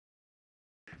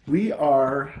We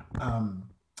are uh,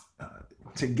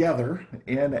 together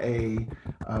in a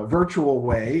virtual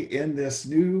way in this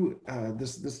new,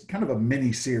 this kind of a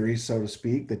mini series, so to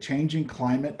speak, the changing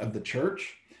climate of the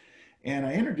church. And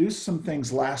I introduced some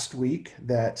things last week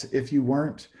that if you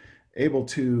weren't able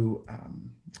to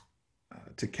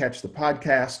catch the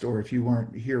podcast, or if you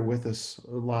weren't here with us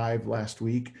live last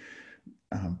week,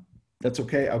 um, that's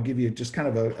okay. I'll give you just kind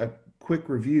of a quick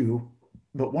review.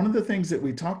 But one of the things that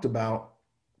we talked about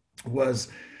was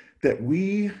that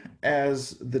we,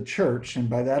 as the church, and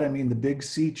by that I mean the Big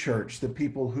C church, the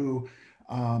people who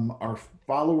are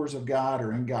followers of God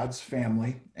or in God's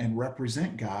family and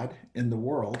represent God in the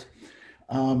world,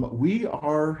 we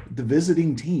are the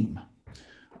visiting team.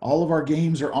 All of our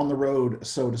games are on the road,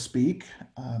 so to speak.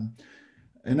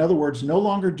 In other words, no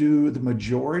longer do the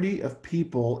majority of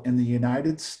people in the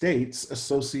United States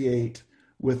associate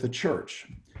with the church.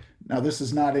 Now, this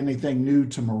is not anything new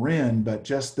to Marin, but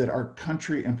just that our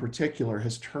country in particular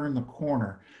has turned the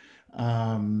corner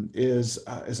is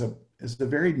a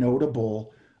very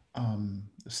notable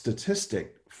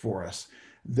statistic for us.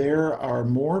 There are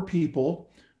more people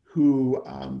who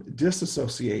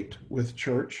disassociate with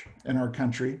church in our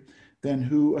country than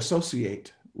who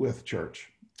associate with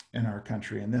church in our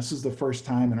country. And this is the first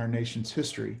time in our nation's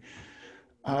history.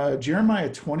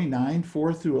 Jeremiah 29,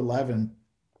 4 through 11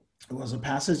 was a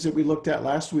passage that we looked at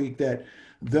last week that,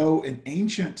 though an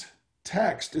ancient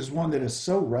text, is one that is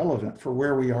so relevant for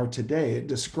where we are today. It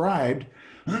described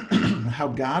how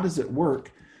God is at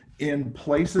work in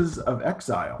places of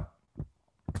exile.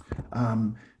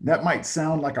 That might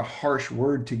sound like a harsh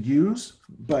word to use,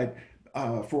 but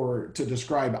to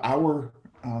describe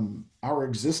our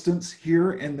existence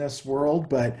here in this world,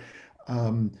 but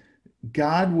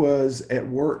God was at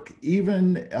work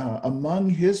even among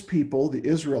his people, the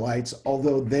Israelites,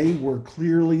 although they were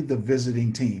clearly the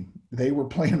visiting team. They were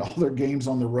playing all their games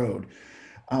on the road.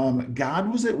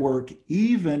 God was at work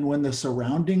even when the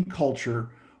surrounding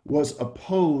culture was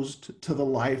opposed to the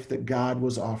life that God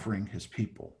was offering his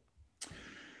people.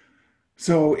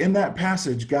 So in that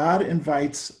passage, God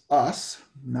invites us,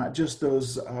 not just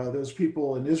those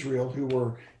people in Israel who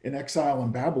were in exile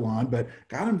in Babylon, but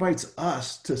God invites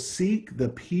us to seek the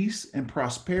peace and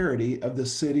prosperity of the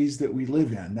cities that we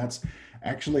live in. That's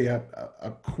actually a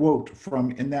quote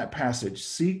from in that passage: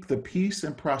 seek the peace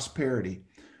and prosperity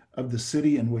of the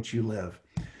city in which you live.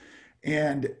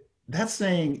 And that's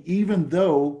saying even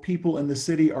though people in the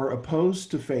city are opposed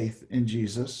to faith in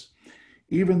Jesus,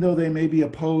 even though they may be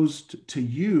opposed to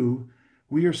you,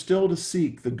 we are still to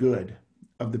seek the good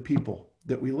of the people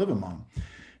that we live among.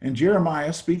 And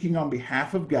Jeremiah, speaking on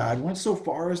behalf of God, went so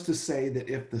far as to say that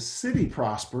if the city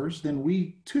prospers, then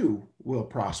we too will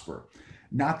prosper.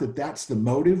 Not that that's the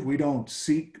motive. We don't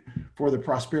seek for the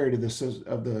prosperity of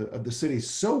the city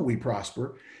so we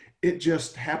prosper. It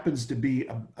just happens to be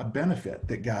a benefit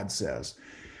that God says.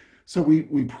 So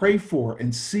we pray for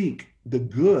and seek the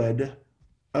good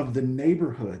of the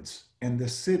neighborhoods and the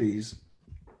cities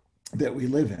that we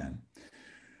live in.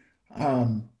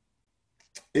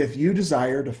 If you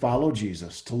desire to follow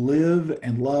Jesus, to live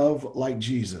and love like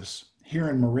Jesus here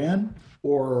in Marin,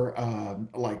 or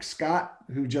like Scott,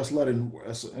 who just led in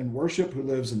worship, who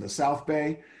lives in the South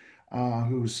Bay,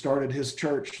 who started his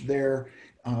church there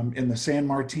in the San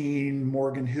Martin,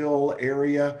 Morgan Hill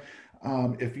area.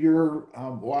 If you're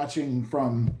watching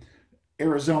from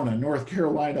Arizona, North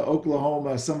Carolina,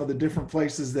 Oklahoma, some of the different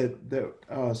places that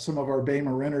some of our Bay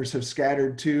Mariners have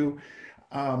scattered to,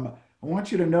 I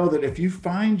want you to know that if you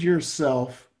find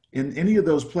yourself in any of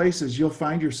those places, you'll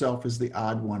find yourself as the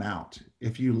odd one out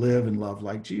if you live and love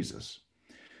like Jesus.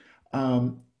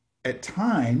 At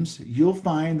times, you'll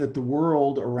find that the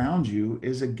world around you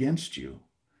is against you.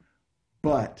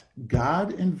 But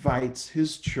God invites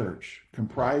his church,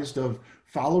 comprised of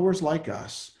followers like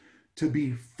us, to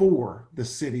be for the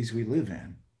cities we live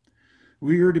in.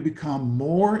 We are to become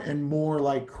more and more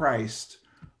like Christ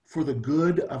for the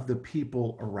good of the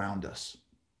people around us.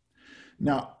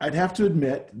 Now, I'd have to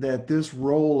admit that this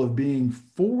role of being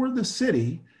for the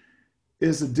city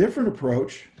is a different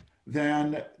approach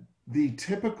than the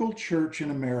typical church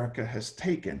in America has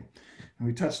taken. And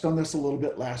we touched on this a little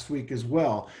bit last week as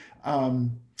well.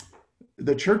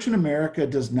 The church in America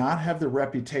does not have the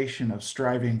reputation of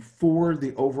striving for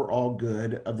the overall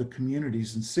good of the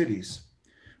communities and cities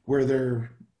where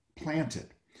they're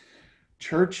planted.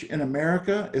 Church in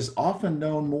America is often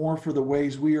known more for the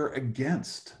ways we are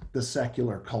against the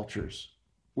secular cultures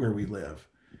where we live.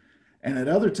 And at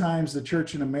other times, the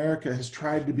church in America has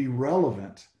tried to be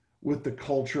relevant with the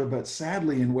culture, but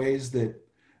sadly in ways that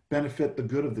benefit the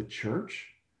good of the church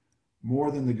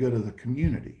more than the good of the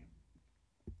community.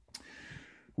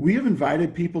 We have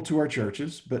invited people to our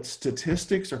churches, but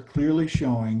statistics are clearly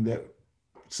showing that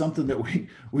something that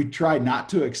we try not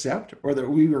to accept or that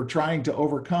we are trying to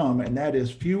overcome, and that is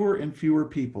fewer and fewer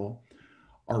people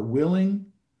are willing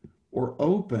or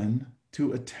open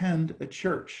to attend a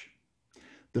church.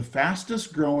 The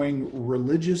fastest growing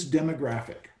religious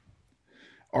demographic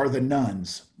are the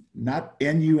nuns, not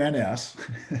N-U-N-S,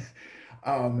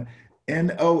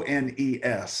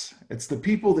 N-O-N-E-S. It's the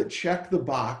people that check the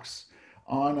box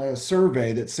on a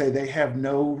survey that say they have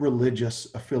no religious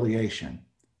affiliation.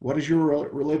 What is your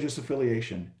religious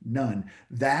affiliation? None.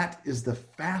 That is the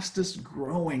fastest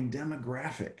growing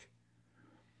demographic.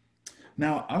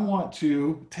 Now, I want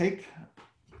to take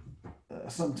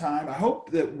some time. I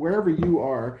hope that wherever you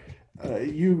are,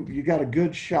 you got a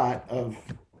good shot of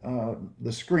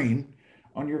the screen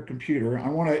on your computer. I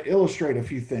want to illustrate a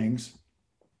few things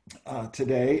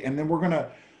today, and then we're gonna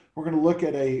look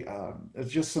at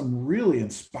just some really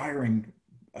inspiring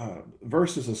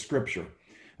verses of scripture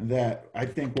that I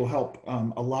think will help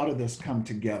a lot of this come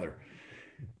together.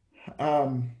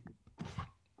 Um,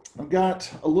 I've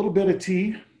got a little bit of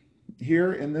tea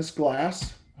here in this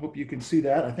glass. Hope you can see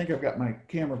that. I think I've got my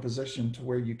camera positioned to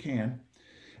where you can.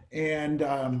 And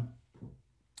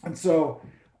so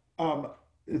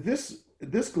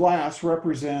this glass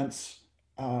represents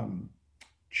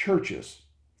churches,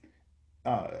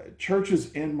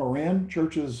 churches in Marin,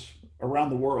 churches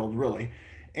around the world, really.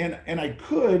 And I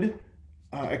could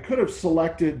have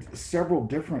selected several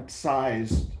different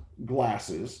sized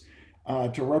glasses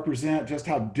to represent just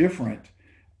how different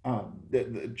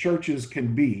the churches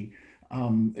can be.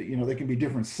 They can be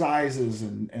different sizes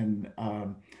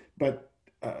but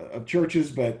of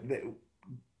churches, but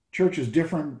churches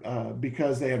different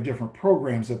because they have different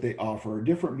programs that they offer,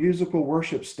 different musical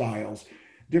worship styles,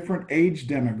 different age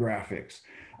demographics.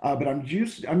 But I'm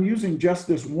using just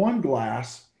this one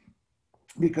glass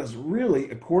because really,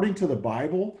 according to the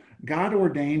Bible, God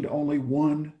ordained only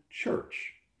one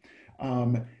church.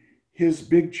 His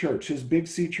big church, his big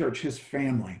C church, his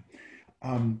family.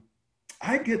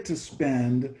 I get to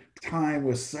spend time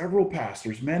with several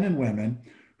pastors, men and women,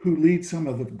 who lead some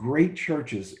of the great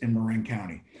churches in Marin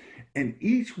County. And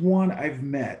each one I've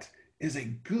met is a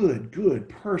good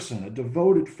person, a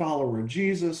devoted follower of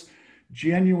Jesus,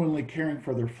 genuinely caring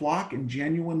for their flock and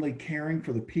genuinely caring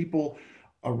for the people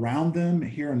around them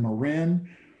here in Marin.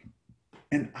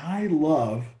 And I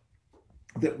love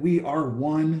that we are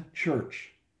one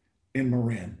church in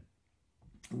Marin.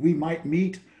 We might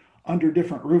meet under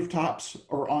different rooftops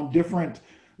or on different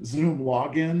Zoom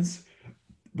logins,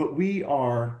 but we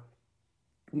are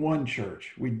one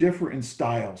church. We differ in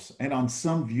styles and on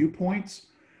some viewpoints,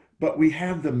 but we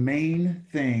have the main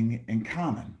thing in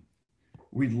common.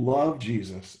 We love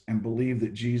Jesus and believe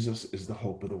that Jesus is the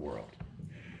hope of the world.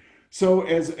 So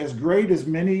as great as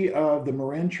many of the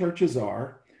Marin churches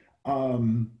are,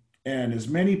 and as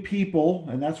many people,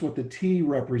 and that's what the T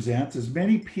represents, as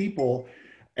many people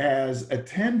as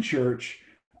attend church,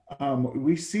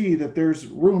 we see that there's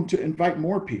room to invite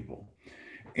more people.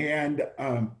 And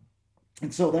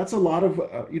so that's a lot of,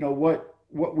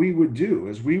 what we would do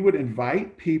is we would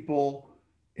invite people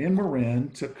in Marin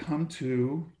to come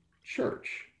to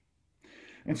church.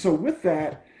 And so with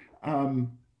that,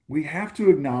 we have to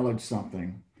acknowledge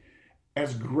something.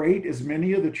 As great as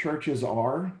many of the churches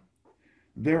are,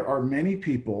 there are many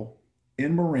people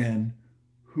in Marin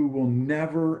who will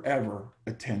never, ever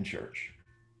attend church.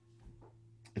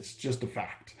 It's just a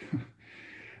fact.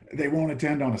 They won't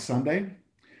attend on a Sunday.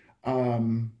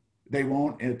 They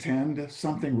won't attend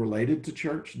something related to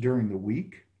church during the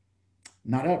week.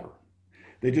 Not ever.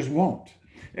 They just won't.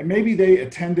 And maybe they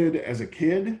attended as a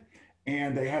kid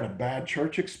and they had a bad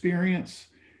church experience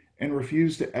and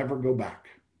refused to ever go back.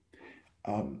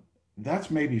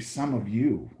 That's maybe some of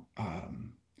you.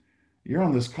 You're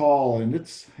on this call and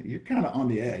you're kind of on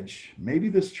the edge. Maybe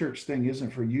this church thing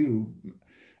isn't for you,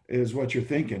 is what you're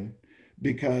thinking,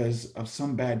 because of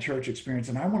some bad church experience.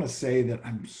 And I want to say that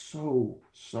I'm so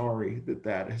sorry that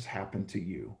that has happened to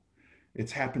you.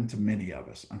 It's happened to many of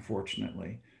us,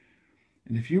 unfortunately.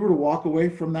 And if you were to walk away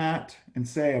from that and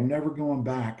say, I'm never going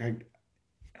back,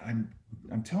 I'm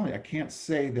telling you, I can't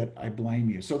say that I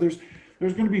blame you. So there's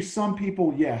going to be some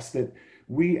people, yes, that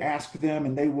we ask them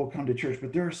and they will come to church,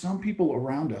 but there are some people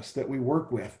around us that we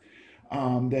work with,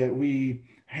 that we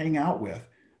hang out with,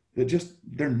 that just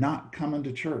they're not coming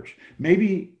to church.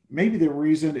 Maybe the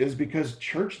reason is because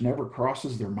church never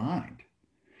crosses their mind.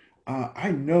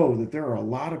 I know that there are a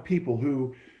lot of people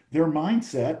who their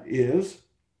mindset is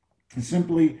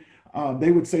simply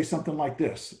they would say something like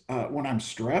this: when I'm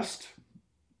stressed,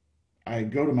 I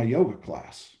go to my yoga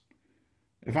class.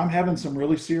 If I'm having some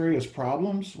really serious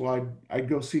problems, well, I'd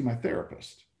go see my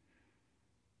therapist.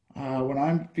 When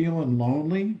I'm feeling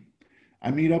lonely,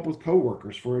 I meet up with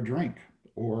coworkers for a drink,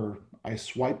 or I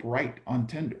swipe right on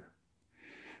Tinder.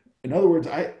 In other words,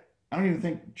 I don't even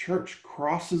think church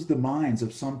crosses the minds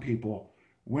of some people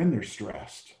when they're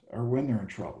stressed or when they're in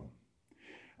trouble.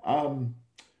 Um,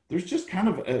 there's just kind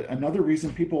of another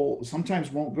reason people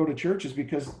sometimes won't go to church is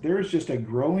because there is just a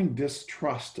growing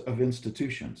distrust of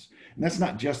institutions. And that's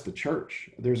not just the church.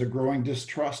 There's a growing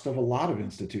distrust of a lot of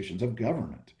institutions, of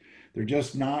government. They're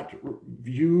just not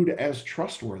viewed as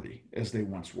trustworthy as they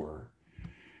once were.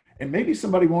 And maybe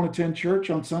somebody won't attend church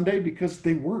on Sunday because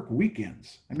they work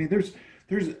weekends. I mean, there's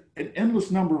an endless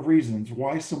number of reasons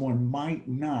why someone might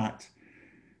not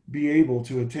be able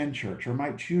to attend church or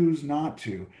might choose not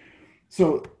to.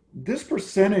 So this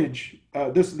percentage,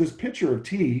 this picture of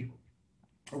T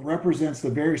represents the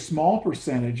very small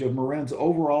percentage of Marin's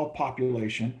overall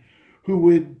population who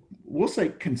would, we'll say,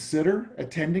 consider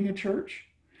attending a church.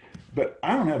 But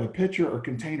I don't have a picture or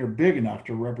container big enough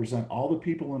to represent all the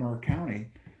people in our county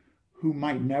who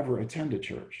might never attend a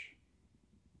church.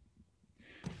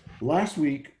 Last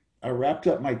week, I wrapped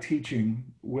up my teaching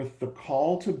with the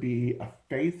call to be a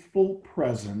faithful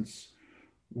presence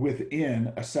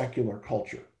within a secular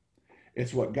culture.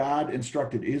 It's what God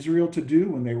instructed Israel to do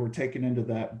when they were taken into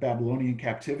that Babylonian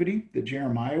captivity that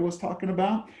Jeremiah was talking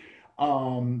about.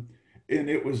 And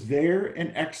it was there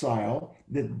in exile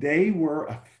that they were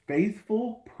a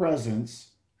faithful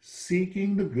presence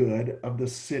seeking the good of the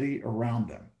city around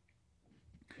them.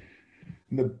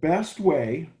 And the best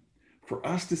way for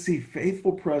us to see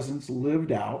faithful presence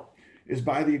lived out is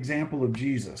by the example of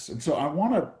Jesus. And so I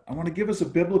want to give us a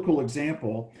biblical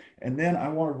example, and then I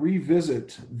want to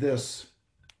revisit this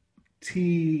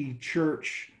tea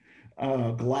church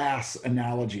glass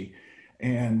analogy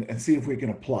and see if we can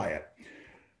apply it.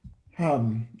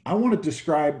 I want to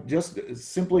describe just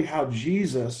simply how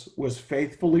Jesus was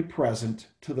faithfully present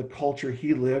to the culture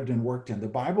he lived and worked in. The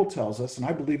Bible tells us, and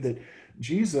I believe that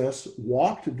Jesus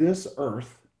walked this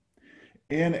earth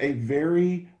in a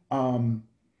very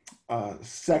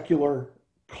secular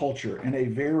culture, in a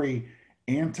very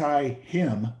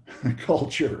anti-him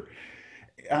culture.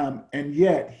 And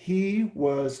yet he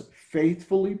was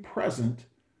faithfully present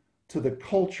to the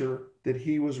culture that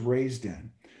he was raised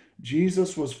in.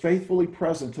 Jesus was faithfully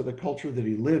present to the culture that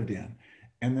he lived in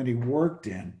and that he worked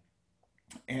in.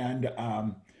 And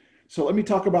so let me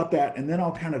talk about that, and then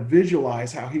I'll kind of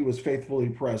visualize how he was faithfully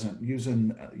present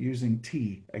using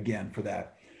T again for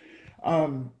that.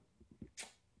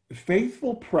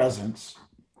 Faithful presence,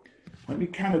 let me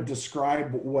kind of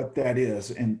describe what that is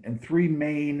in three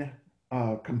main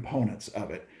components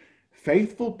of it.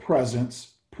 Faithful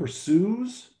presence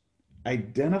pursues,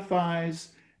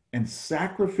 identifies, and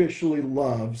sacrificially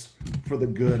loves for the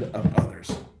good of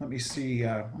others. Let me see.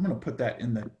 I'm going to put that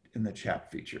in the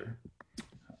chat feature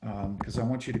because I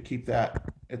want you to keep that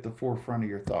at the forefront of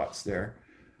your thoughts there.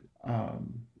 All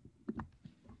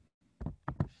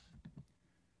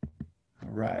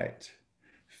right.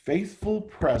 Faithful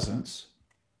presence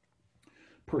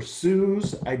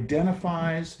pursues,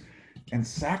 identifies, and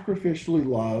sacrificially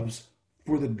loves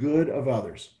for the good of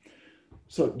others.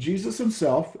 So Jesus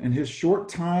himself, in his short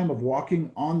time of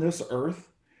walking on this earth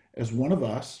as one of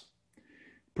us,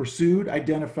 pursued,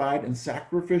 identified, and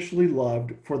sacrificially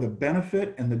loved for the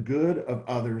benefit and the good of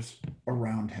others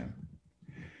around him.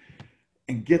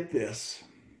 And get this,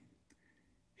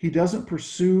 he doesn't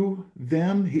pursue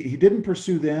them. He didn't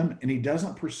pursue them, and he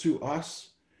doesn't pursue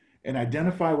us and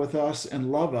identify with us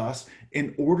and love us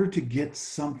in order to get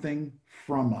something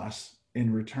from us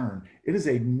in return. It is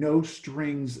a no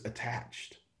strings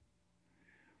attached.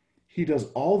 He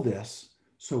does all this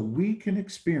so we can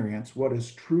experience what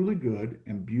is truly good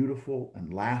and beautiful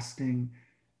and lasting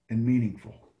and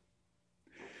meaningful.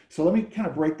 So let me kind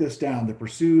of break this down: that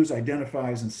pursues,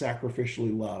 identifies, and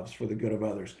sacrificially loves for the good of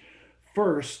others.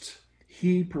 First,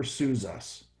 he pursues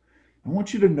us. I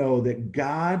want you to know that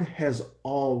God has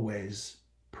always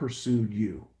pursued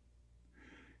you.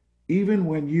 Even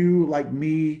when you, like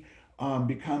me,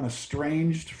 become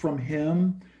estranged from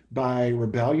him by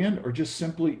rebellion or just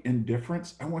simply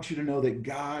indifference, I want you to know that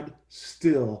God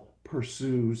still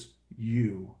pursues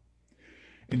you.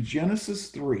 In Genesis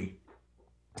 3,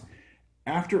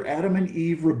 after Adam and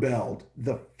Eve rebelled,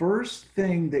 the first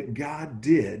thing that God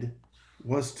did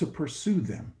was to pursue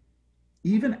them,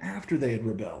 even after they had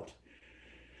rebelled.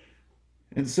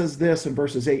 And it says this in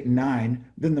verses 8 and 9,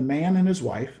 then the man and his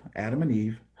wife, Adam and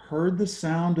Eve, heard the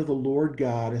sound of the Lord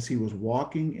God as he was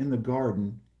walking in the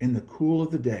garden in the cool of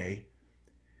the day,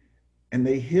 and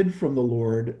they hid from the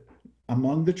Lord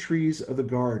among the trees of the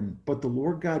garden. But the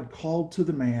Lord God called to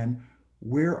the man,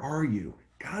 where are you?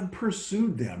 God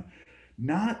pursued them,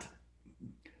 not,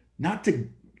 not to,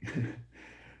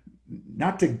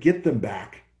 not to get them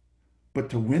back, but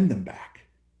to win them back.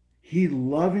 He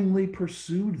lovingly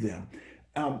pursued them.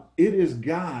 It is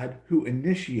God who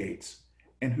initiates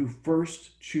and who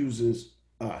first chooses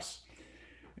us.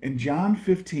 In John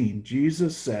 15,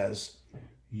 Jesus says,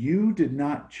 you did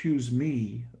not choose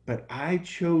me, but I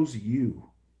chose you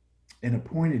and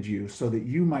appointed you so that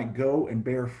you might go and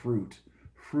bear fruit,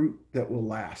 fruit that will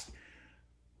last.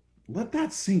 Let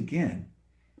that sink in.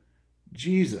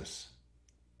 Jesus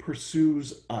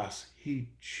pursues us. He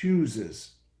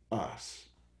chooses us.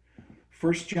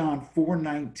 1 John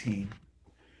 4:19,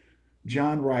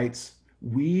 John writes,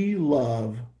 we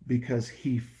love because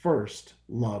he first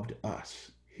loved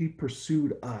us. He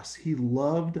pursued us. He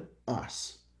loved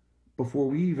us before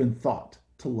we even thought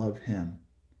to love him.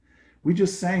 We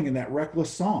just sang in that Reckless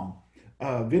Song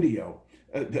video,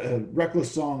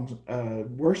 Reckless Song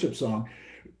worship song.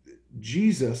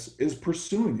 Jesus is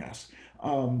pursuing us.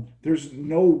 There's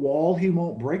no wall he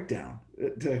won't break down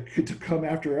to come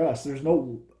after us. There's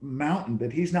no mountain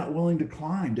that he's not willing to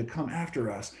climb to come after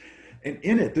us. And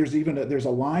in it, there's a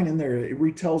line in there. It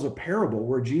retells a parable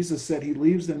where Jesus said he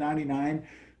leaves the 99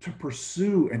 to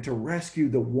pursue and to rescue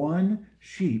the one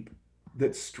sheep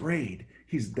that strayed.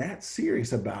 He's that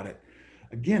serious about it.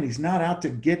 Again, he's not out to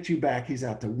get you back. He's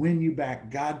out to win you back.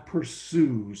 God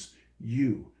pursues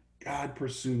you. God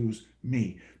pursues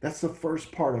me. That's the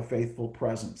first part of faithful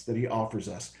presence that he offers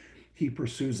us. He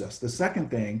pursues us. The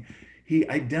second thing, he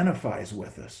identifies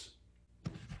with us.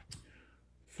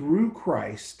 Through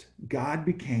Christ, God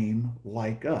became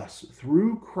like us.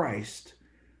 Through Christ,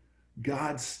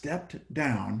 God stepped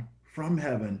down from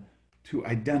heaven to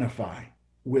identify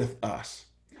with us.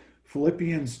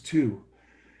 Philippians 2,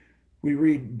 we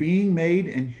read, being made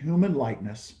in human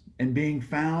likeness and being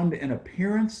found in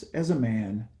appearance as a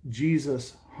man,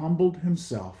 Jesus humbled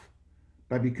himself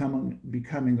by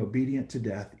becoming obedient to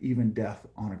death, even death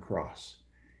on a cross.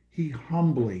 He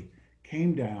humbly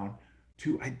came down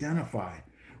to identify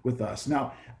with us.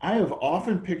 Now, I have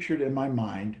often pictured in my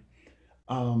mind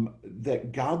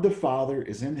that God the Father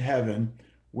is in heaven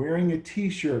wearing a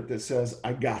t-shirt that says,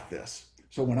 I got this.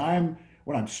 So when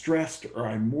I'm stressed or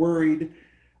I'm worried,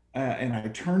 and I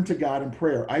turn to God in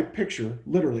prayer, I picture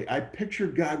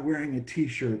God wearing a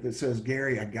t-shirt that says,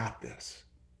 Gary, I got this.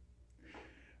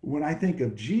 When I think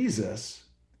of Jesus,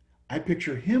 I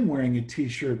picture him wearing a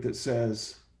t-shirt that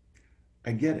says,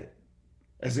 I get it.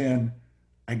 As in,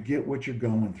 I get what you're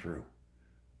going through.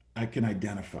 I can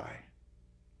identify.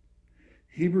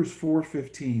 Hebrews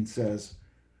 4:15 says,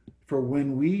 for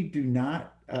we do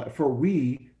not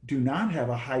have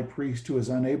a high priest who is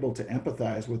unable to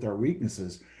empathize with our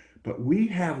weaknesses, but we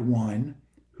have one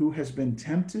who has been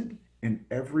tempted in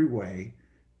every way,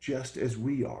 just as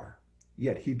we are,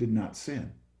 yet he did not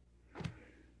sin.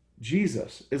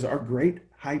 Jesus is our great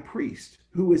high priest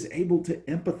who is able to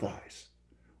empathize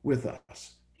with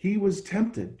us. He was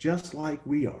tempted just like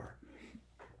we are.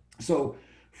 So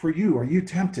for you, are you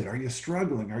tempted? Are you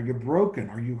struggling? Are you broken?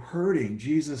 Are you hurting?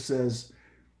 Jesus says,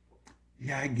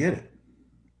 yeah, I get it.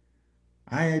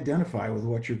 I identify with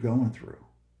what you're going through.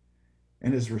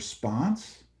 And his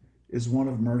response is one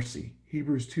of mercy.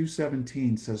 Hebrews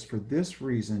 2:17 says, for this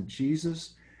reason,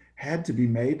 Jesus had to be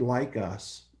made like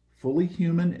us, fully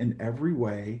human in every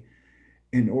way,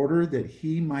 in order that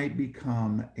he might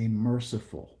become a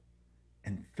merciful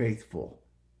and faithful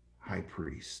high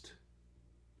priest.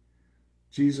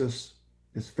 Jesus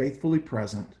is faithfully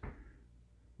present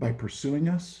by pursuing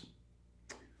us,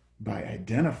 by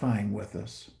identifying with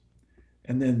us.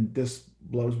 And then this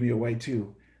blows me away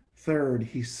too. Third,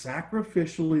 he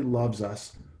sacrificially loves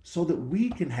us so that we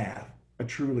can have a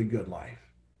truly good life.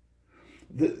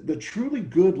 The truly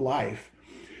good life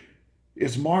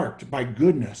is marked by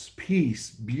goodness, peace,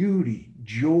 beauty,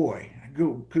 joy.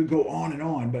 Could go on and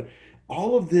on, but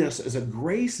all of this is a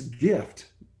grace gift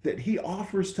that he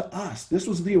offers to us. This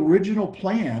was the original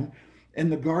plan in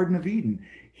the Garden of Eden.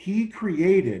 He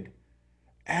created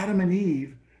Adam and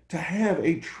Eve to have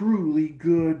a truly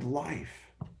good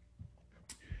life.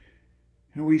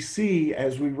 And we see,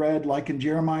 as we read, like in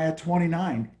Jeremiah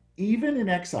 29, even in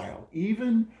exile,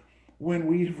 even when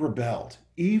we've rebelled,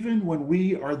 even when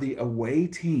we are the away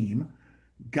team,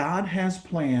 God has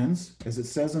plans, as it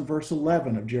says in verse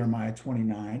 11 of Jeremiah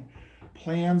 29,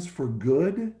 plans for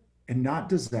good and not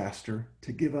disaster,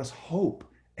 to give us hope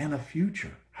and a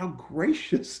future. How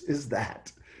gracious is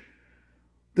that?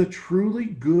 The truly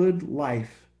good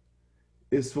life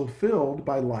is fulfilled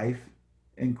by life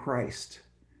in Christ.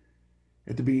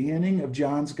 At the beginning of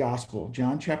John's gospel,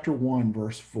 John chapter 1,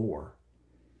 verse 4,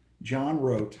 John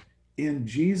wrote, "In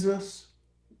Jesus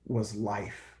was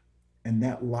life, and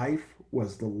that life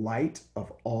was the light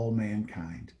of all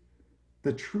mankind."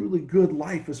 The truly good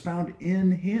life is found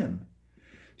in him.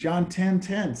 John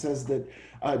 10:10 says that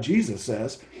Jesus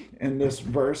says in this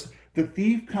verse, "The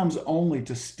thief comes only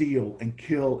to steal and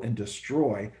kill and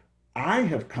destroy. I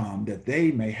have come that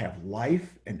they may have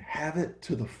life and have it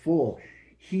to the full."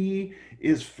 He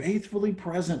is faithfully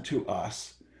present to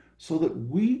us so that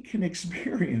we can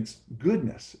experience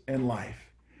goodness and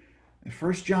life. In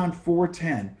 1 John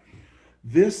 4:10,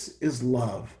 "This is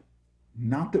love,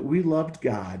 not that we loved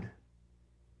God,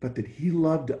 but that he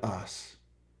loved us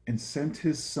and sent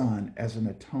his Son as an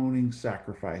atoning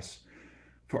sacrifice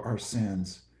for our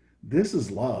sins." This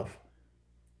is love,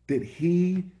 that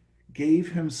he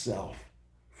gave himself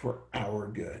for our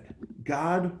good.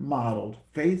 God modeled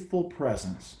faithful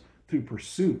presence through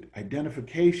pursuit,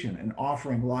 identification, and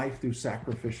offering life through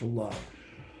sacrificial love.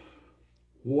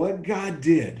 What God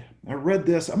did, I read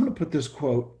this, I'm going to put this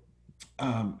quote,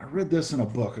 I read this in a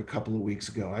book a couple of weeks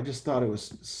ago. I just thought it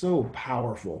was so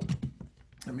powerful.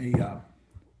 Let me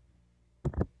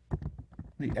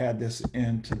add this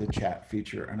into the chat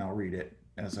feature and I'll read it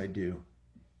as I do.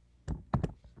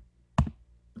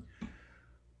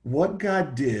 What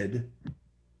God did,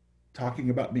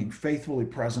 talking about being faithfully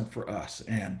present for us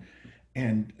and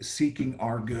seeking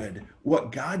our good,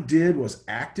 what God did was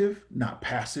active, not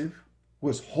passive,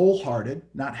 was wholehearted,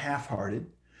 not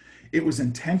half-hearted. It was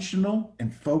intentional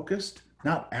and focused,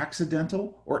 not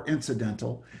accidental or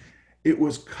incidental. It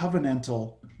was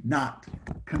covenantal, not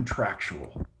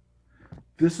contractual.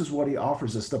 This is what he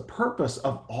offers us. The purpose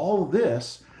of all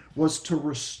this was to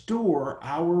restore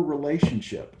our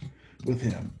relationship with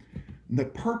him. And the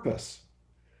purpose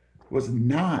was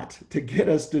not to get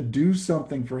us to do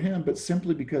something for him, but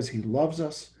simply because he loves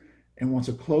us and wants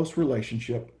a close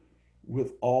relationship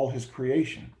with all his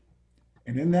creation.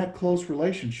 And in that close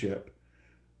relationship,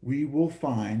 we will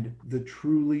find the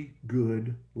truly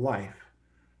good life.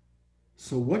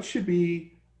 So what should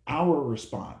be our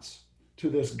response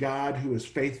to this God who is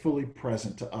faithfully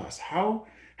present to us? How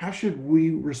should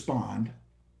we respond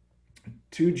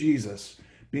to Jesus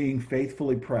being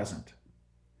faithfully present?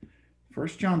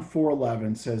 1 John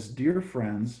 4:11 says, "Dear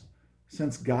friends,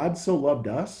 since God so loved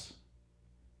us,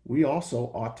 we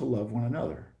also ought to love one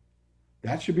another."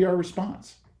 That should be our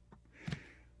response.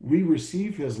 We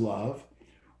receive his love.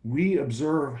 We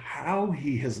observe how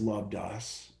he has loved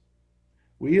us.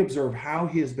 We observe how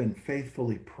he has been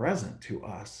faithfully present to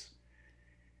us.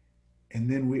 And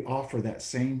then we offer that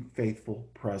same faithful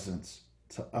presence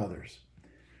to others.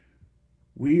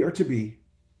 We are to be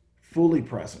fully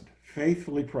present,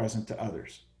 faithfully present to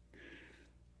others,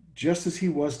 just as he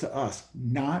was to us,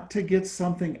 not to get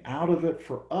something out of it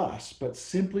for us, but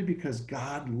simply because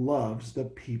God loves the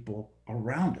people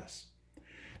around us.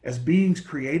 As beings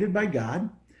created by God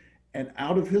and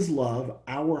out of his love,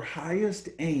 our highest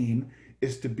aim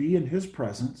is to be in his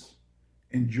presence,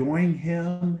 enjoying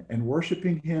him and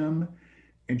worshiping him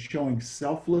and showing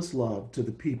selfless love to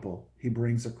the people he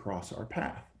brings across our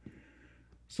path.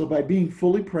 So by being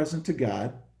fully present to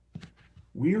God,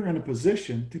 we are in a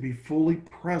position to be fully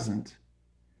present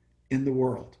in the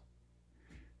world,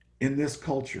 in this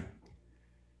culture.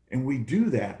 And we do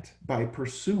that by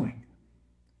pursuing,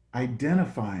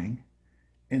 identifying,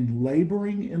 and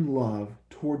laboring in love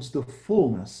towards the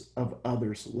fullness of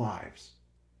others' lives.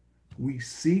 We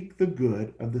seek the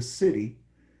good of the city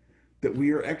that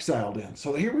we are exiled in.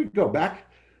 So here we go, back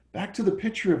to the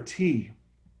picture of tea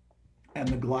and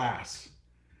the glass.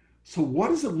 So what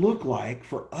does it look like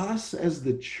for us as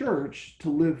the church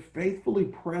to live faithfully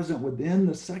present within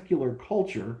the secular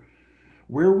culture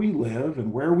where we live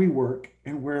and where we work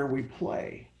and where we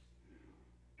play?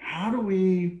 How do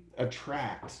we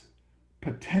attract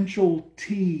potential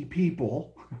tea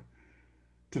people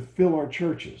to fill our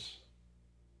churches?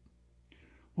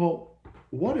 Well,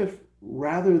 what if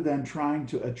rather than trying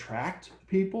to attract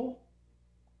people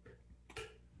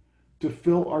to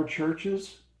fill our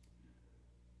churches,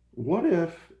 what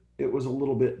if it was a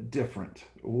little bit different?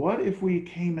 What if we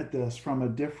came at this from a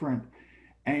different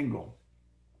angle?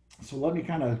 So let me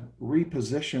kind of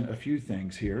reposition a few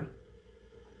things here.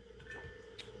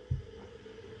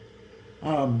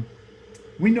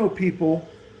 We know people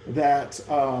that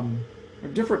are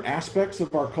different aspects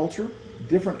of our culture,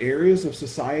 different areas of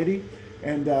society,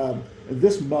 and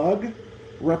this mug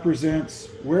represents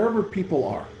wherever people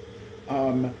are,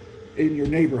 in your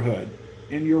neighborhood,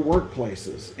 in your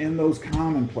workplaces, in those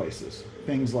common places,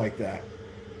 things like that.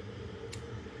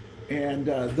 And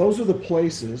those are the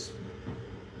places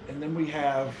And then we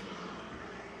have,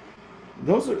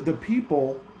 those are the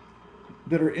people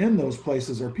that are in those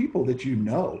places are people that you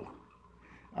know.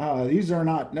 These are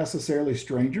not necessarily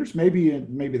strangers.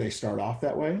 Maybe they start off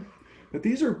that way, but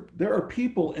there are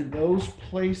people in those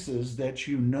places that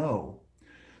you know.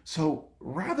 So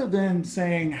rather than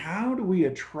saying, how do we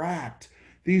attract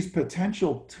these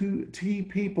potential T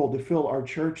people to fill our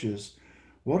churches,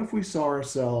 what if we saw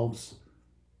ourselves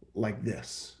like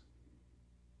this?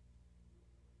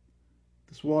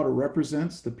 This water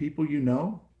represents the people you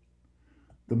know.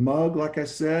 The mug, like I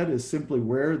said, is simply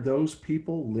where those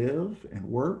people live and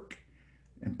work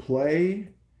and play.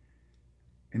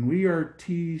 And we are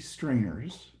tea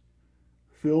strainers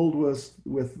filled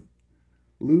with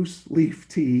loose leaf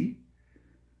tea,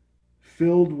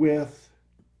 filled with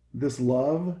this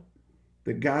love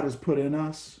that God has put in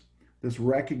us, this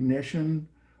recognition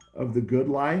of the good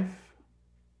life,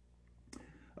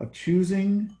 of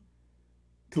choosing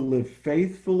to live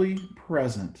faithfully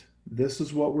present. This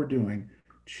is what we're doing,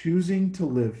 choosing to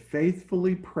live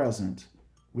faithfully present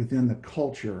within the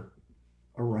culture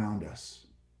around us.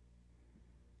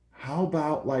 How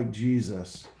about, like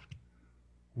Jesus,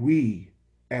 we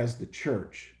as the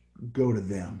church go to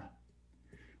them?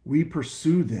 We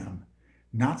pursue them,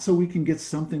 not so we can get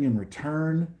something in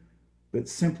return, but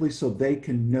simply so they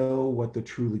can know what the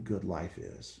truly good life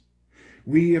is.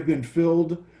 We have been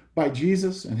filled by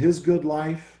Jesus and his good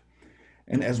life.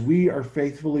 And as we are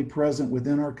faithfully present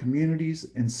within our communities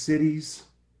and cities,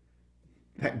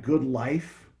 that good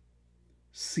life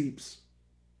seeps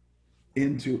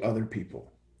into other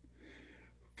people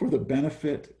for the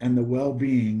benefit and the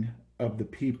well-being of the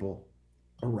people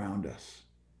around us.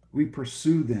 We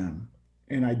pursue them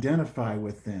and identify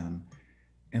with them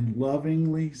and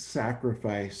lovingly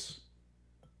sacrifice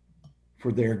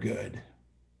for their good.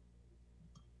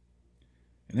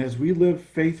 And as we live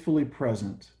faithfully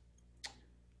present,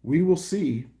 we will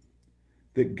see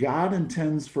that God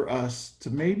intends for us to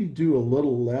maybe do a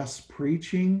little less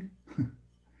preaching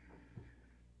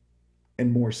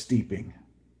and more steeping,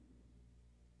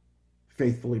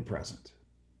 faithfully present.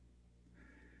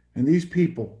 And these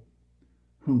people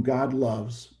whom God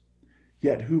loves,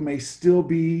 yet who may still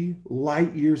be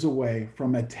light years away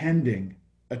from attending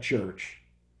a church,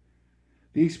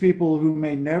 these people who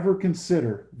may never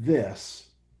consider this,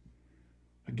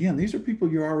 again, these are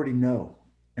people you already know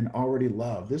and already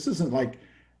love. This isn't like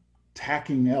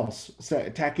tacking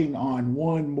on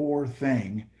one more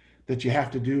thing that you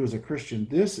have to do as a Christian.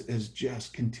 This is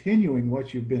just continuing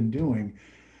what you've been doing,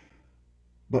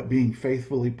 but being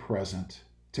faithfully present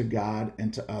to God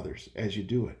and to others as you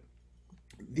do it.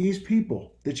 These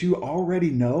people that you already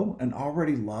know and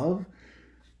already love,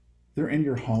 they're in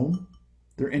your home,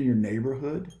 they're in your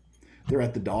neighborhood, they're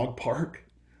at the dog park,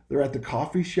 they're at the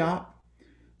coffee shop,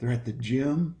 they're at the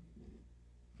gym.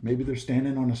 Maybe they're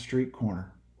standing on a street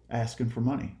corner asking for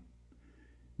money.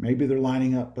 Maybe they're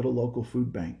lining up at a local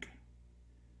food bank.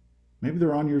 Maybe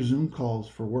they're on your Zoom calls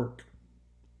for work.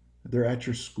 They're at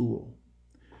your school.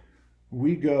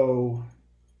 We go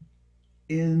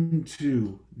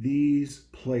into these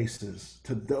places,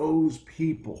 to those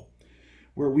people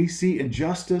where we see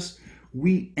injustice.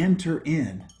 We enter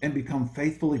in and become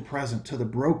faithfully present to the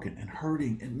broken and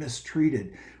hurting and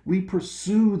mistreated. We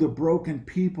pursue the broken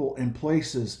people and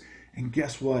places. And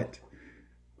guess what?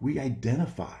 We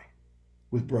identify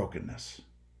with brokenness.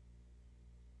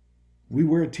 We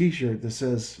wear a t-shirt that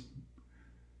says,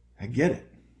 I get it.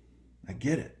 I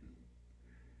get it.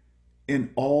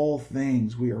 In all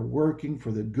things, we are working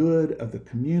for the good of the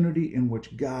community in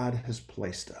which God has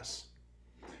placed us.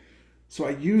 So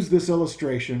I use this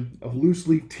illustration of loose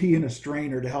leaf tea in a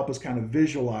strainer to help us kind of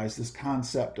visualize this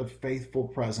concept of faithful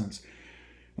presence.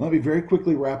 And let me very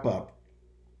quickly wrap up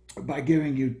by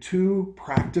giving you two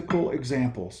practical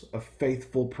examples of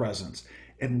faithful presence.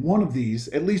 And one of these,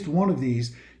 at least one of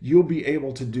these, you'll be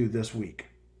able to do this week.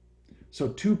 So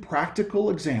two practical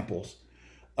examples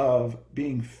of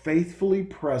being faithfully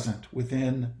present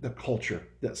within the culture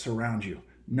that surrounds you.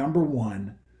 Number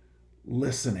one,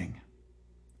 listening.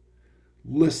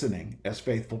 Listening as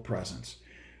faithful presence.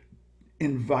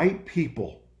 Invite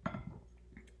people,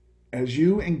 as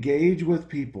you engage with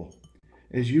people,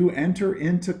 as you enter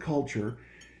into culture,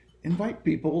 invite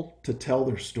people to tell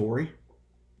their story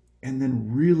and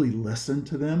then really listen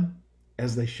to them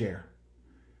as they share.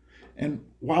 And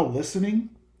while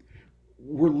listening,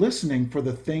 we're listening for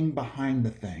the thing behind the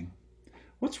thing.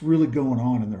 What's really going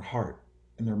on in their heart,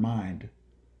 in their mind?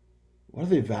 What do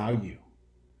they value?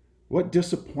 What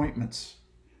disappointments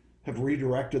have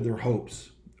redirected their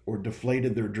hopes or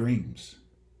deflated their dreams?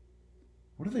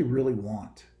 What do they really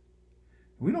want?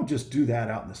 We don't just do that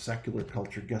out in the secular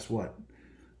culture. Guess what?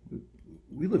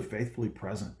 We live faithfully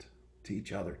present to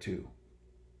each other too.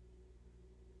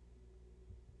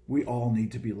 We all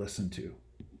need to be listened to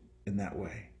in that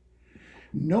way.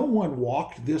 No one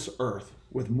walked this earth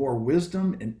with more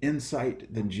wisdom and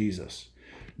insight than Jesus.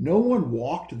 No one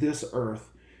walked this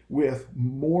earth with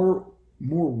more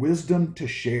wisdom to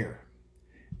share.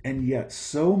 And yet,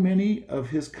 so many of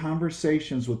his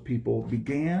conversations with people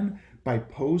began by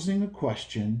posing a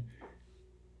question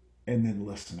and then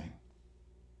listening,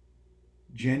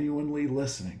 genuinely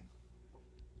listening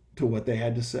to what they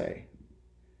had to say.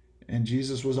 And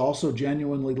Jesus was also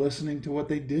genuinely listening to what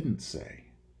they didn't say.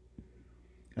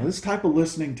 Now, this type of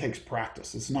listening takes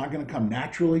practice. It's not going to come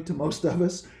naturally to most of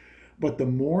us, but the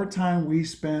more time we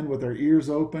spend with our ears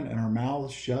open and our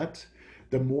mouths shut,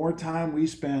 the more time we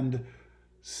spend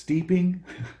steeping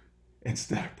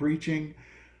instead of preaching,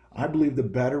 I believe the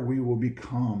better we will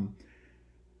become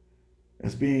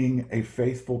as being a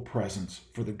faithful presence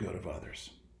for the good of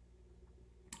others.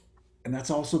 And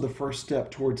that's also the first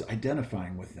step towards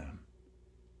identifying with them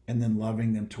and then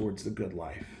loving them towards the good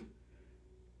life.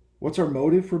 What's our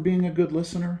motive for being a good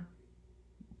listener?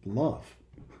 Love.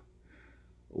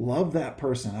 Love that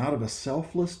person out of a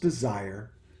selfless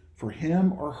desire for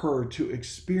him or her to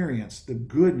experience the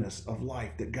goodness of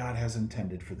life that God has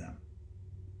intended for them.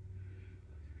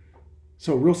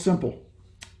 So, real simple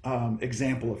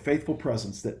example of faithful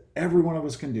presence that every one of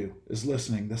us can do is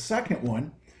listening. The second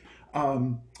one,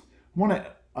 I want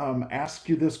to ask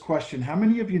you this question. How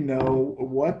many of you know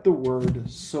what the word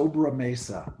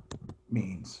sobremesa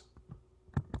means?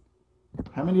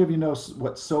 How many of you know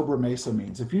what sobremesa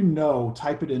means? If you know,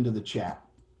 type it into the chat.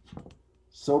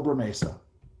 Sobremesa.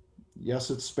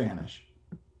 Yes, it's Spanish.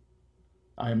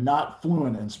 I am not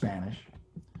fluent in Spanish,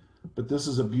 but this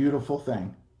is a beautiful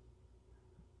thing.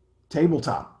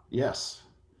 Tabletop. Yes.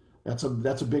 That's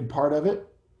a big part of it.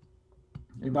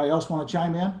 Anybody else want to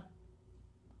chime in?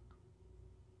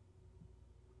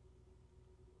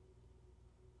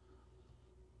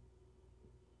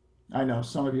 I know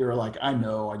some of you are like, I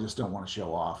know, I just don't want to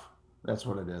show off. That's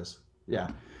what it is. Yeah.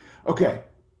 Okay.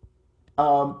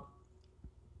 Um,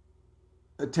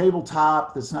 a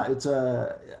tabletop. That's not. It's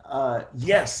a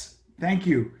yes. Thank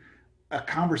you. A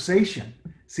conversation.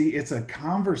 See, it's a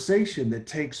conversation that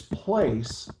takes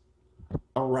place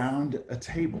around a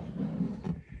table.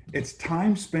 It's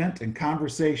time spent in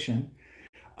conversation,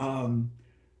 um,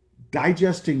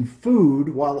 digesting food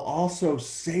while also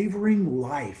savoring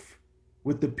life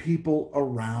with the people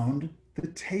around the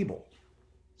table.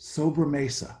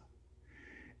 Sobremesa.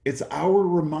 It's our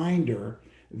reminder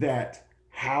that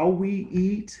how we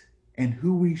eat and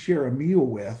who we share a meal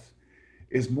with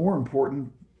is more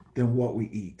important than what we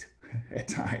eat at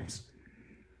times.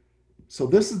 So,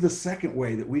 this is the second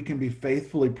way that we can be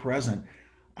faithfully present.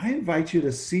 I invite you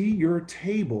to see your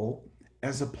table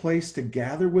as a place to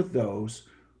gather with those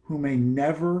who may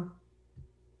never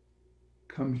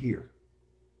come here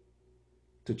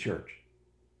to church.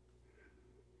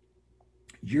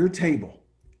 Your table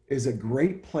is a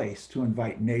great place to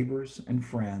invite neighbors and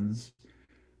friends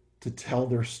to tell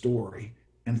their story.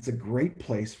 And it's a great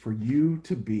place for you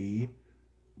to be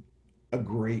a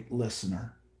great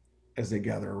listener as they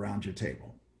gather around your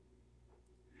table.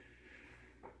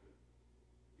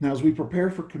 Now, as we prepare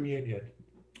for communion,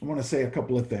 I want to say a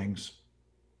couple of things.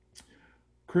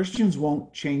 Christians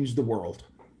won't change the world.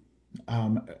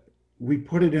 We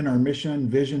put it in our mission,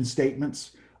 vision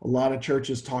statements. A lot of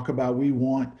churches talk about we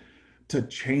want to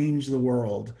change the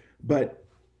world. But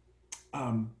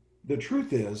the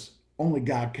truth is, only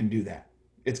God can do that.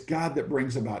 It's God that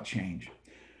brings about change.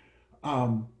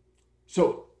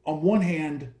 So, on one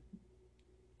hand,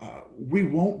 we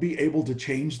won't be able to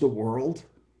change the world.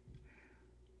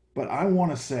 But I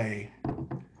want to say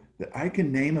that I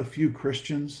can name a few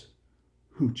Christians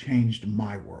who changed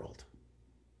my world.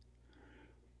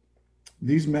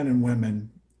 These men and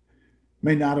women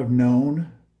may not have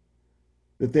known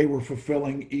that they were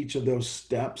fulfilling each of those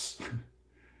steps,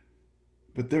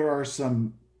 but there are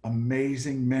some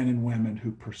amazing men and women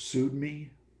who pursued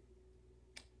me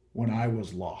when I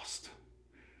was lost,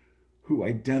 who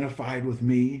identified with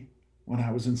me when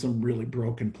I was in some really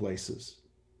broken places.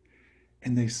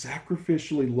 And they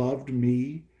sacrificially loved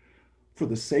me for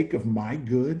the sake of my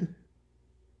good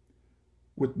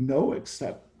with no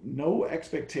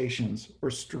expectations or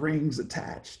strings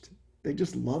attached. They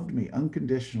just loved me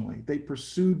unconditionally. They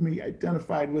pursued me,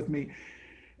 identified with me,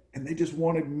 and they just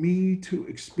wanted me to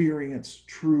experience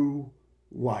true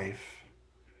life.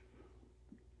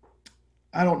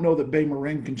 I don't know that Bay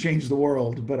Marin can change the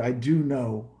world, but I do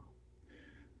know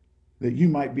that you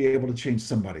might be able to change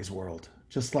somebody's world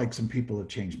just like some people have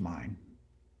changed mine.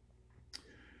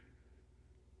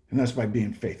 And that's by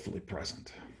being faithfully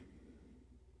present.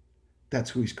 That's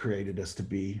who he's created us to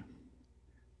be.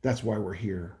 That's why we're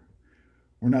here.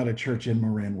 We're not a church in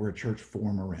Marin, we're a church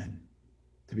for Marin,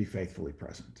 to be faithfully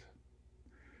present.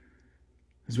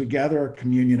 As we gather our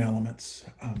communion elements,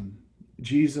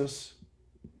 Jesus,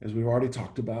 as we've already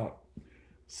talked about,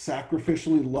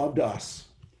 sacrificially loved us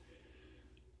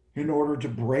in order to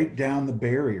break down the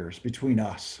barriers between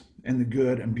us and the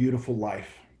good and beautiful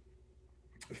life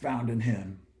found in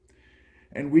him.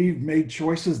 And we've made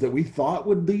choices that we thought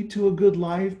would lead to a good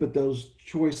life, but those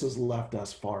choices left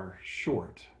us far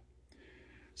short.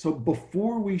 So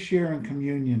before we share in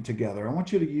communion together, I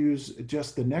want you to use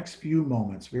just the next few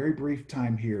moments, very brief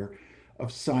time here,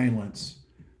 of silence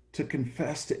to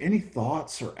confess to any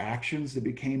thoughts or actions that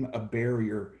became a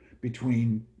barrier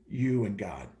between you and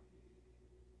God.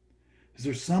 Is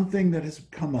there something that has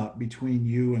come up between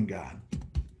you and God?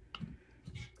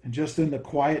 And just in the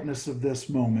quietness of this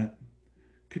moment,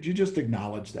 could you just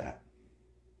acknowledge that?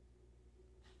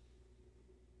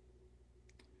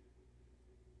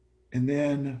 And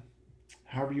then,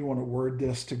 however you want to word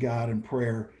this to God in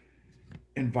prayer,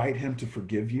 invite him to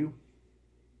forgive you.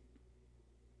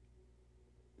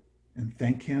 And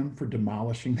thank him for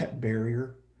demolishing that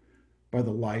barrier by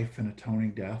the life and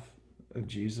atoning death of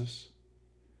Jesus.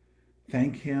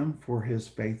 Thank him for his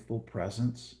faithful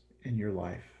presence in your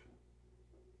life.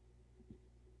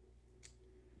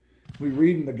 We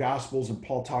read in the Gospels, and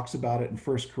Paul talks about it in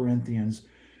 1 Corinthians,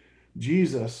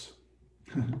 Jesus,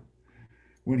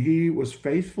 when he was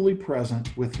faithfully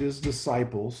present with his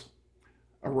disciples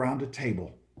around a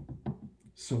table,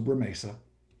 Sober Mesa,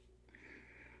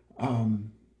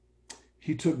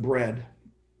 he took bread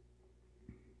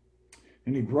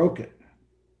and he broke it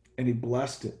and he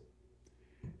blessed it.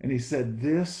 And he said,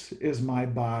 "This is my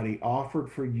body offered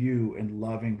for you in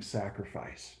loving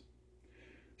sacrifice."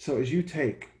 So as you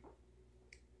take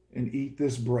and eat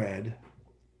this bread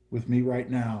with me right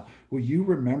now, will you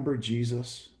remember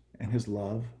Jesus and his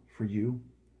love for you?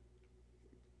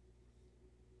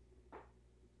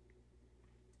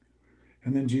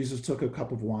 And then Jesus took a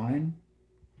cup of wine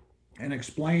and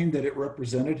explained that it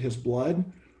represented his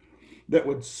blood that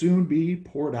would soon be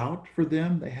poured out for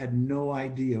them. They had no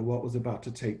idea what was about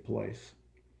to take place.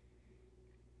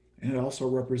 And it also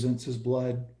represents his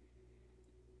blood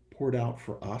poured out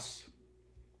for us.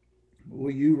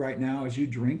 Will you right now, as you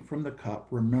drink from the cup,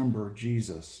 remember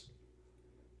Jesus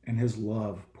and his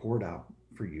love poured out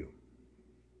for you?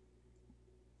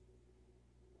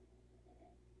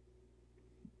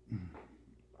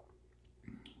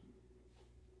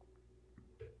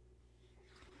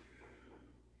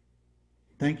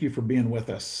 Thank you for being with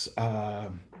us,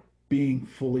 being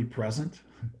fully present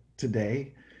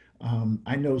today.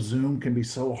 I know Zoom can be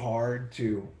so hard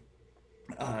to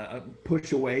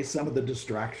push away some of the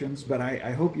distractions, but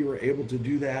I hope you were able to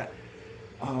do that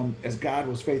as God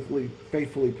was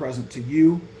faithfully present to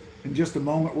you. In just a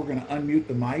moment, we're going to unmute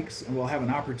the mics and we'll have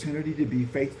an opportunity to be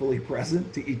faithfully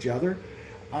present to each other.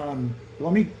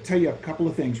 Let me tell you a couple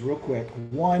of things real quick.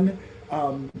 One,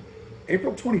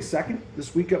 April 22nd,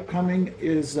 this week upcoming,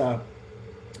 is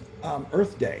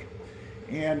Earth Day.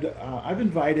 And I've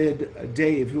invited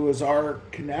Dave, who is our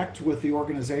connect with the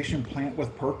organization Plant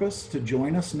with Purpose, to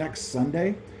join us next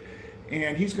Sunday.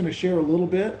 And he's going to share a little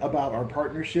bit about our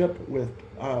partnership with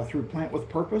through Plant with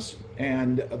Purpose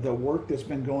and the work that's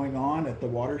been going on at the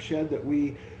watershed that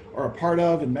we are a part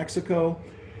of in Mexico.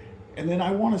 And then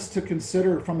I want us to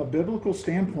consider from a biblical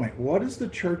standpoint, what is the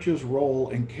church's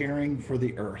role in caring for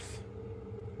the earth?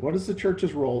 What is the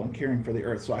church's role in caring for the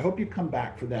earth? So I hope you come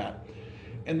back for that.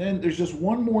 And then there's just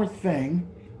one more thing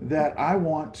that I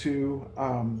want to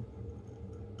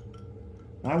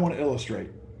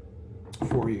illustrate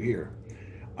for you here.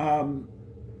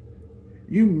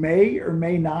 You may or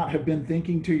may not have been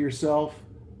thinking to yourself,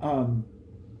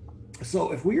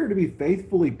 so if we are to be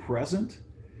faithfully present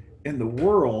in the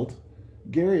world,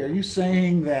 Gary, are you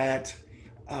saying that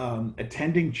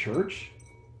attending church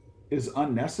is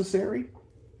unnecessary?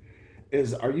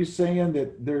 Are you saying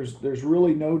that there's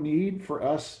really no need for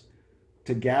us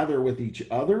to gather with each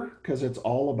other because it's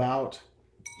all about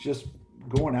just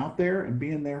going out there and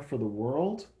being there for the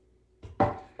world?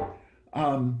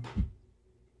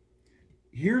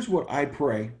 Here's what I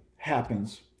pray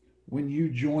happens when you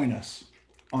join us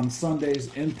on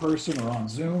Sundays in person or on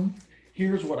Zoom.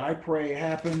 Here's what I pray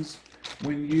happens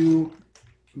when you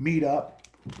meet up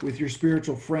with your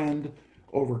spiritual friend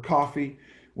over coffee,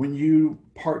 when you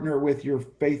partner with your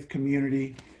faith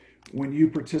community, when you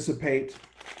participate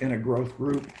in a growth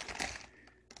group.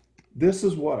 This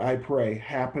is what I pray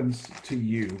happens to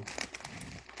you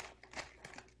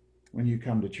when you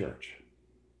come to church.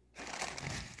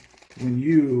 When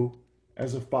you,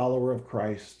 as a follower of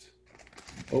Christ,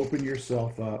 open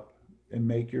yourself up and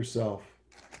make yourself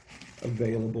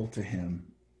available to Him.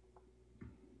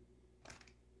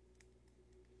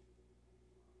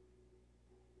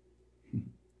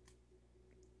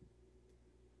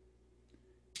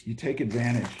 You take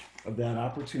advantage of that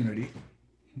opportunity.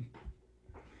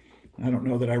 I don't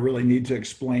know that I really need to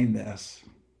explain this,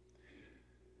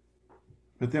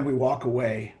 but then we walk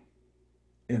away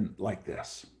in like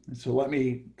this. And so let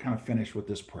me kind of finish with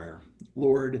this prayer.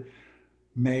 Lord,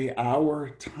 may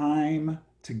our time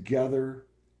together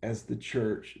as the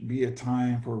church be a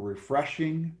time for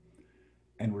refreshing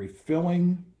and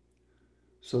refilling,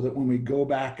 so that when we go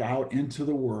back out into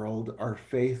the world, our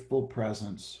faithful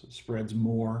presence spreads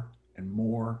more and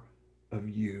more of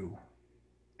you.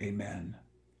 Amen.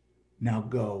 Now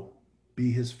go,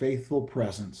 be His faithful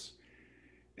presence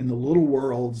in the little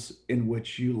worlds in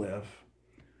which you live.